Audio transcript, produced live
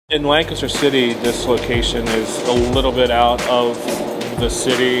In Lancaster City, this location is a little bit out of the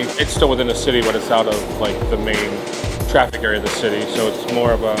city. It's still within the city, but it's out of like the main traffic area of the city. So it's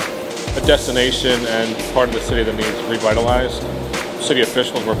more of a destination and part of the city that needs revitalized. City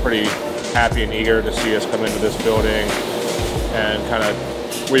officials were pretty happy and eager to see us come into this building and kind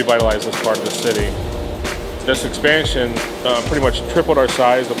of revitalize this part of the city. This expansion pretty much tripled our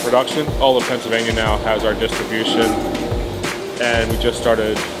size of production. All of Pennsylvania now has our distribution, and we just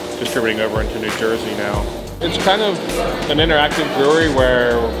started distributing over into New Jersey now. It's kind of an interactive brewery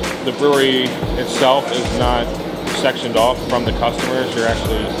where the brewery itself is not sectioned off from the customers. You're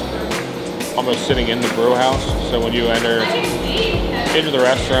actually almost sitting in the brew house. So when you enter into the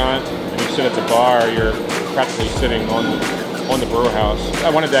restaurant and you sit at the bar, you're practically sitting on the brew house.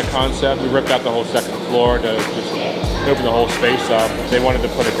 I wanted that concept. We ripped out the whole second floor to just open the whole space up. They wanted to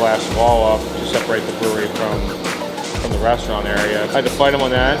put a glass wall up to separate the brewery from the restaurant area. I had to fight them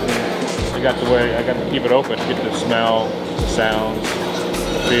on that, and I got to keep it open. You get the smell, the sounds,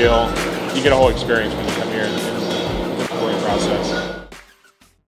 the feel. You get a whole experience when you come here in the brewing process.